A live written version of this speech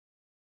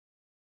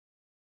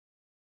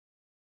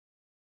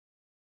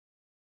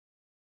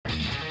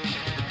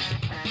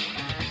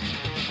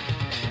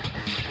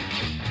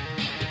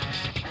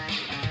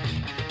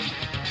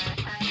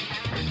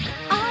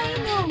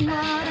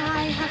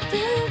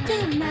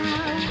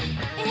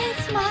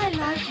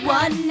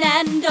one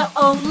and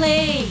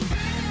only.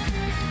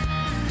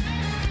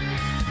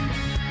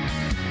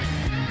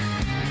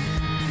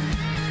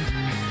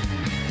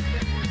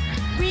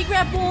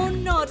 Regret will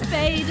not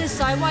fade as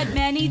I wipe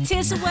many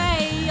tears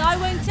away. I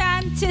won't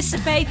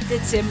anticipate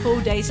that simple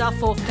days are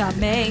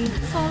forthcoming.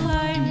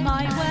 Follow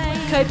my way,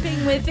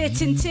 coping with it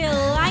until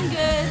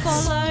angered.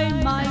 Follow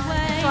my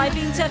way,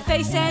 striving to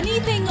face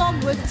anything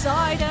onwards.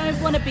 I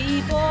don't want to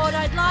be bored,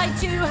 I'd like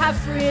to have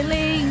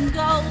thrilling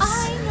goals.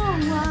 I know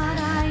what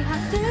I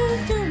have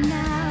to do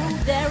now.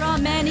 There are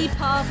many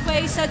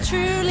pathways that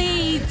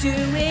truly do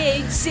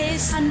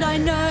exist, and I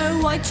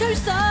know I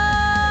chose the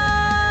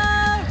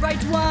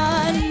right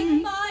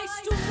one. My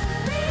story.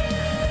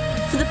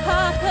 For the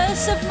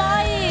purpose of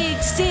my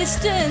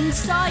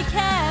existence I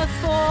care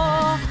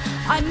for.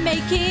 I'm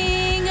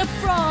making a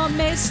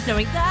promise,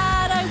 knowing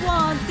that I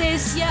want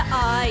this. Yeah,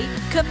 I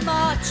can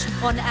march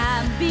on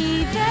and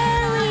be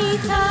very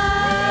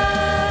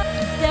tough.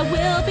 There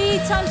will be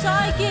times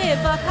I give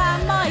up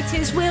and my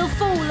tears will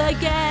fall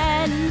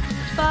again,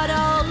 but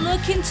I'll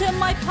look into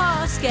my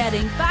past,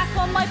 getting back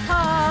on my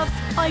path.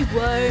 I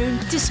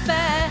won't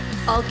despair,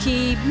 I'll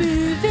keep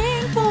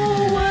moving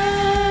forward.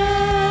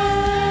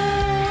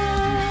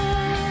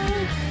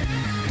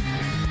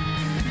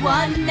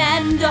 One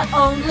and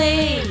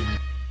only.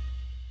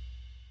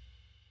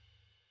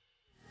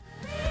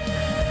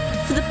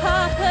 For the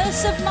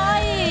purpose of my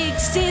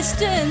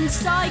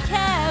existence I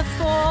care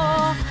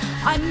for.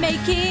 I'm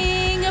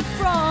making a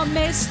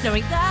promise,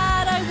 knowing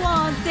that I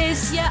want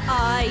this. Yeah,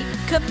 I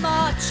can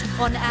march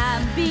on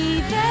and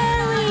be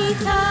very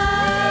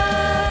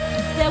tough.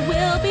 There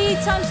will be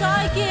times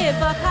I give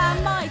up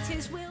and my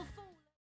tears will